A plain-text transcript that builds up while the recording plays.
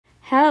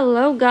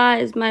Hello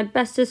guys, my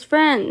bestest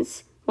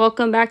friends.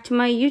 Welcome back to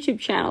my YouTube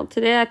channel.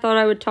 Today I thought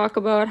I would talk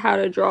about how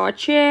to draw a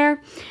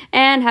chair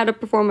and how to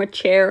perform a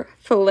chair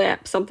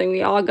flip, something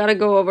we all gotta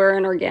go over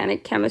in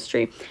organic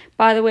chemistry.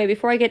 By the way,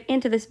 before I get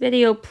into this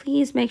video,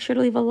 please make sure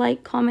to leave a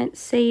like, comment,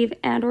 save,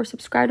 and or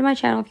subscribe to my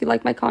channel if you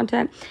like my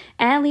content,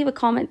 and leave a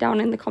comment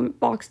down in the comment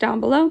box down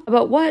below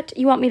about what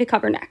you want me to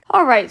cover next.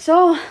 Alright,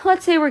 so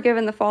let's say we're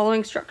given the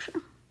following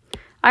structure.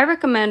 I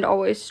recommend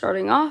always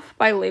starting off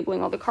by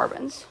labeling all the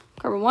carbons.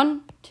 Carbon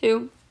 1,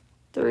 2,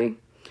 3,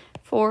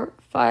 4,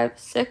 5,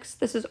 6.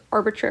 This is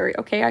arbitrary,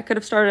 okay? I could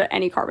have started at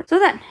any carbon. So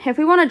then, if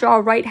we want to draw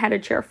a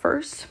right-handed chair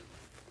first,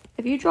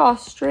 if you draw a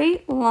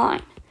straight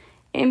line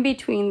in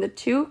between the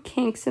two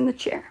kinks in the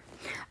chair,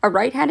 a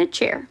right-handed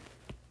chair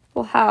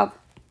will have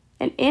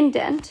an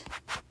indent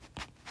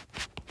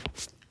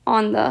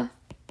on the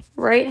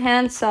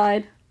right-hand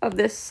side of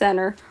this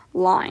center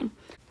line,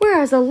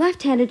 whereas a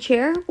left-handed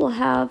chair will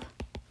have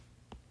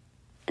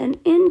an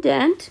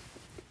indent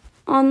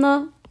on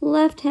the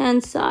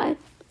left-hand side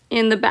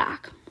in the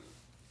back.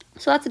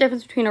 So that's the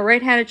difference between a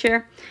right-handed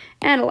chair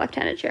and a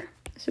left-handed chair.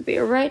 This would be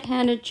a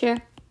right-handed chair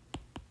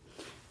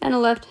and a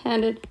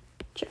left-handed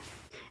chair.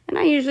 And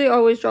I usually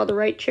always draw the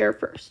right chair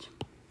first.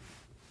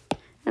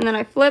 And then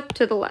I flip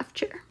to the left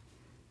chair.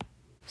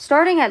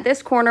 Starting at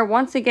this corner,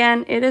 once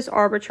again, it is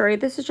arbitrary.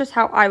 This is just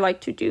how I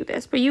like to do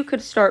this. But you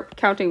could start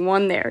counting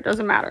one there. It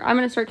doesn't matter. I'm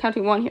going to start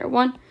counting one here.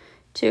 1,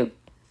 2,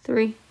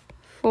 3,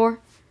 4,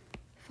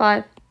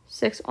 5,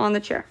 6 on the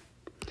chair.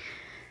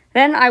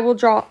 Then I will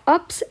draw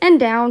ups and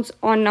downs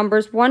on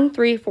numbers 1,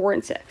 3, 4,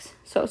 and 6.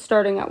 So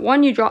starting at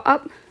 1, you draw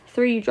up.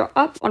 3, you draw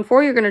up. On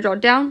 4, you're going to draw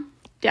down,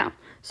 down.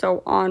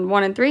 So on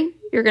 1 and 3,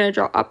 you're going to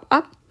draw up,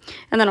 up.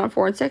 And then on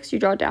 4 and 6, you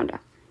draw down,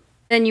 down.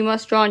 Then you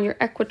must draw on your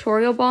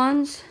equatorial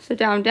bonds. So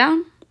down,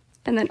 down.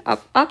 And then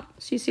up, up.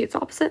 So you see it's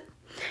opposite.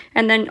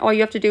 And then all you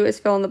have to do is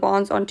fill in the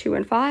bonds on 2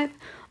 and 5.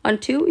 On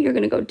 2, you're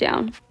going to go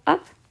down,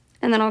 up.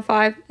 And then on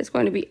 5, it's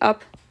going to be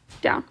up,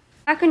 down.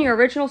 Back on your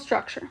original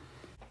structure.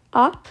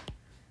 Up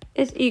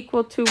is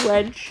equal to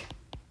wedge,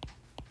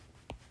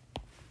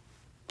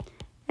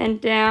 and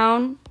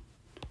down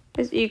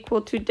is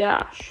equal to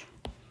dash.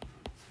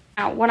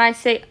 Now, when I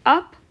say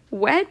up,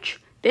 wedge,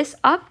 this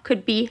up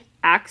could be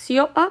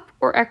axial up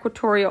or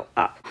equatorial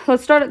up.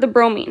 Let's start at the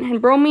bromine,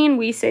 and bromine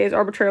we say is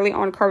arbitrarily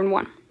on carbon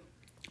 1.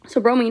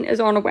 So bromine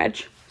is on a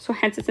wedge, so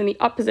hence it's in the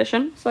up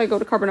position. So I go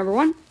to carbon number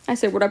 1, I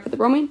say, where do I put the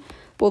bromine?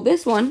 Well,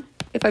 this one,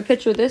 if I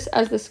picture this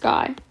as the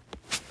sky,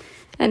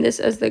 and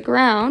this as the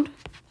ground,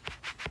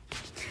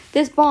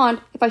 this bond,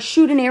 if I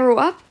shoot an arrow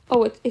up,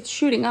 oh, it's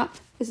shooting up.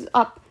 This is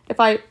up. If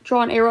I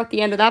draw an arrow at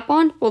the end of that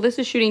bond, well, this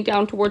is shooting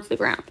down towards the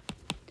ground.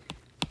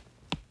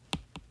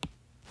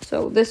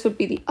 So this would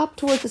be the up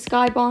towards the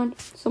sky bond.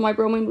 So my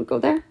bromine would go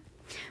there.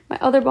 My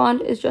other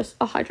bond is just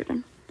a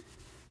hydrogen.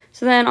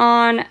 So then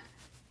on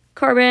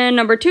carbon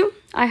number 2,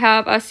 I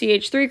have a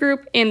CH3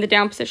 group in the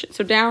down position.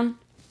 So down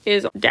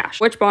is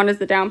dash. Which bond is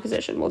the down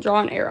position? We'll draw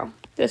an arrow.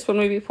 This one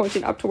would be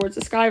pointing up towards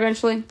the sky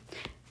eventually.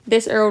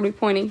 This arrow would be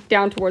pointing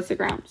down towards the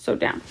ground, so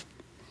down.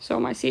 So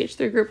my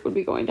CH3 group would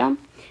be going down,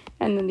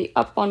 and then the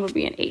up bond would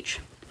be an H.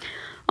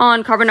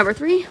 On carbon number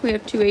 3, we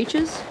have 2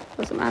 H's,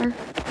 doesn't matter.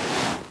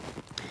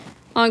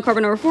 On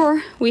carbon number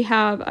 4, we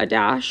have a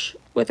dash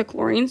with a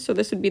chlorine, so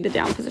this would be the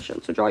down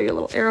position. So draw your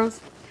little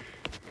arrows.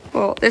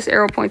 Well, this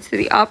arrow points to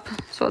the up,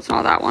 so it's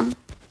not that one.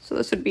 So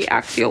this would be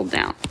axial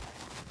down,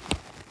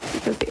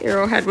 because the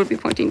arrowhead would be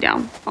pointing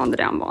down on the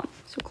down bond,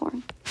 so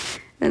chlorine.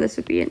 And this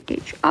would be an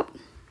H up.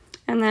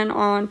 And then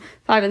on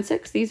 5 and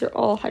 6, these are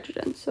all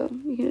hydrogens. So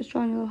you can just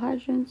draw your little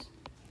hydrogens.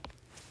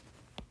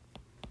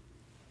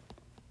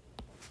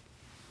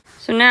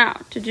 So now,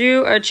 to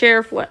do a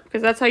chair flip,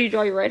 because that's how you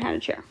draw your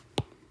right-handed chair.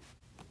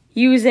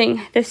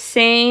 Using the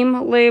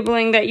same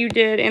labeling that you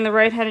did in the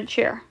right-handed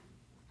chair,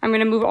 I'm going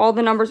to move all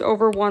the numbers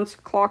over once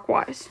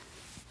clockwise.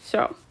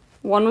 So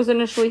 1 was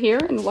initially here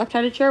in the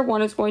left-handed chair.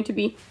 1 is going to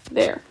be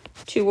there.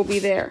 2 will be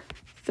there.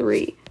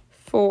 3,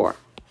 4,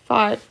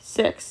 5,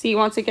 6. See,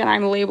 once again,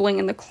 I'm labeling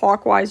in the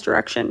clockwise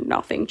direction.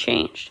 Nothing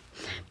changed.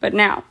 But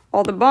now,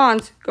 all the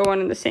bonds go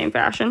in the same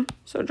fashion.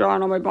 So draw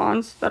on all my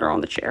bonds that are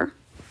on the chair.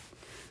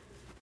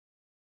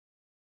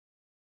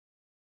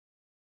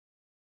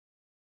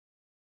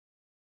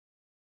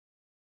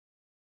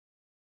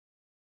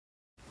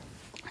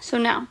 So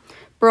now,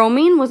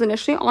 bromine was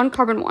initially on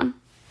carbon 1.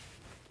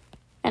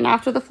 And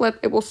after the flip,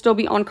 it will still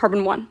be on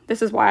carbon 1.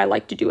 This is why I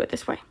like to do it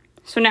this way.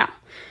 So now,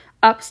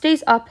 up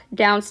stays up,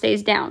 down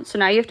stays down. So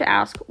now you have to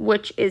ask,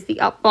 which is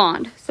the up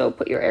bond? So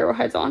put your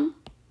arrowheads on.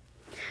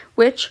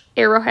 Which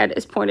arrowhead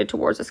is pointed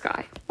towards the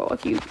sky? Well,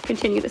 if you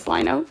continue this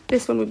line out,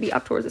 this one would be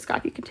up towards the sky.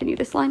 If you continue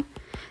this line,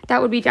 that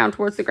would be down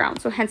towards the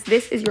ground. So hence,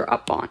 this is your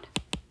up bond.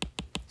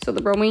 So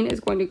the bromine is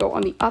going to go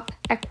on the up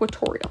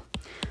equatorial.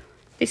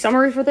 The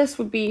summary for this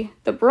would be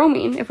the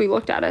bromine, if we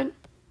looked at it,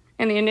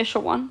 and the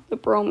initial one, the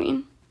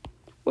bromine,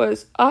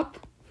 was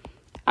up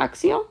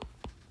axial.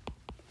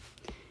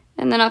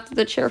 And then after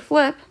the chair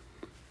flip,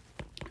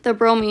 the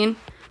bromine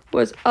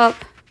was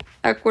up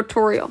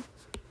equatorial.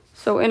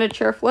 So in a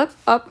chair flip,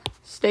 up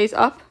stays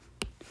up,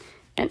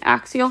 and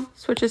axial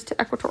switches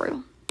to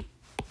equatorial.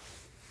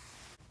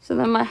 So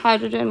then my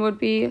hydrogen would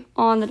be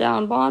on the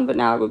down bond, but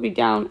now it would be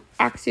down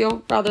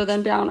axial rather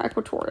than down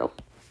equatorial.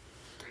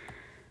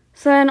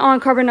 So then on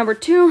carbon number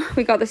 2,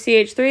 we got the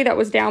CH3 that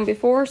was down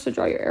before, so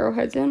draw your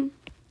arrowheads in.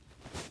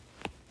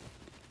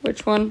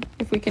 Which one,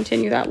 if we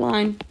continue that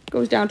line,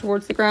 goes down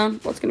towards the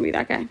ground? Well, it's going to be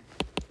that guy.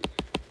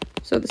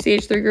 So the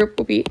CH3 group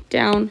will be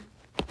down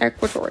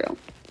equatorial.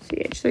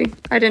 CH3.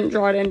 I didn't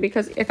draw it in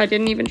because if I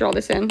didn't even draw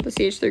this in, the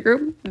CH3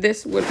 group,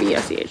 this would be a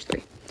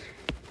CH3.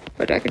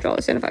 But I could draw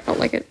this in if I felt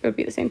like it. It would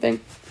be the same thing.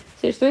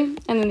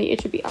 CH3, and then the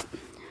H would be up.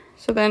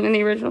 So then in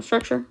the original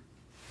structure,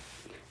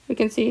 we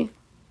can see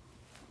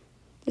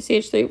the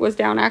CH3 was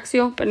down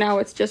axial, but now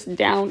it's just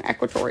down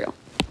equatorial.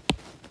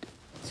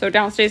 So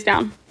down stays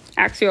down.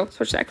 Axial,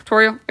 switch to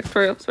equatorial.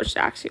 Equatorial, switch to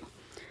axial.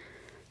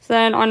 So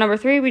then on number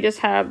 3, we just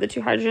have the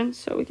 2 hydrogens,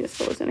 so we can just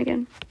fill those in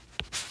again.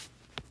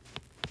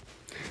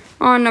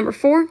 On number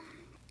 4,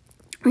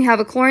 we have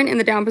a chlorine in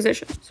the down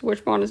position. So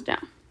which bond is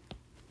down?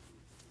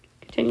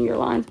 Continue your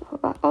lines.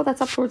 Oh,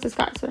 that's up towards the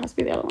sky, so it has to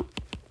be the other one.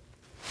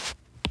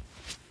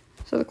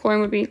 So the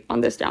chlorine would be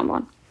on this down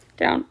bond,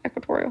 down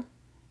equatorial.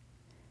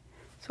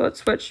 So it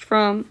switched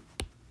from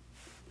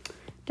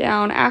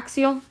down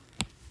axial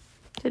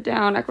to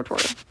down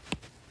equatorial.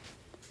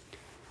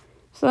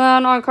 So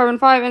then on carbon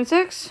 5 and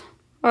 6,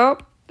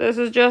 well, this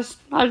is just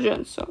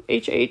hydrogen. So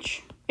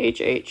HH,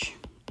 HH,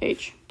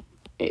 H,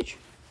 H.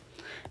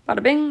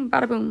 Bada bing,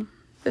 bada boom.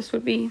 This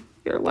would be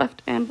your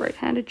left and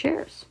right-handed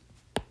chairs.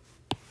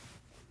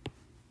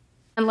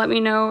 And let me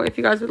know if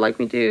you guys would like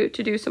me to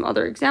do some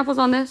other examples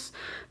on this.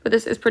 But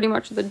this is pretty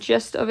much the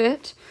gist of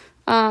it.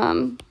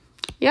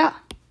 Yeah.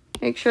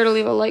 Make sure to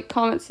leave a like,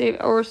 comment, save,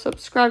 or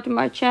subscribe to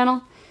my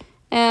channel.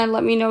 And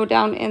let me know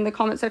down in the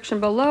comment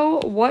section below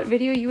what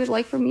video you would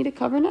like for me to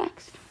cover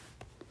next.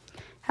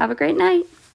 Have a great night.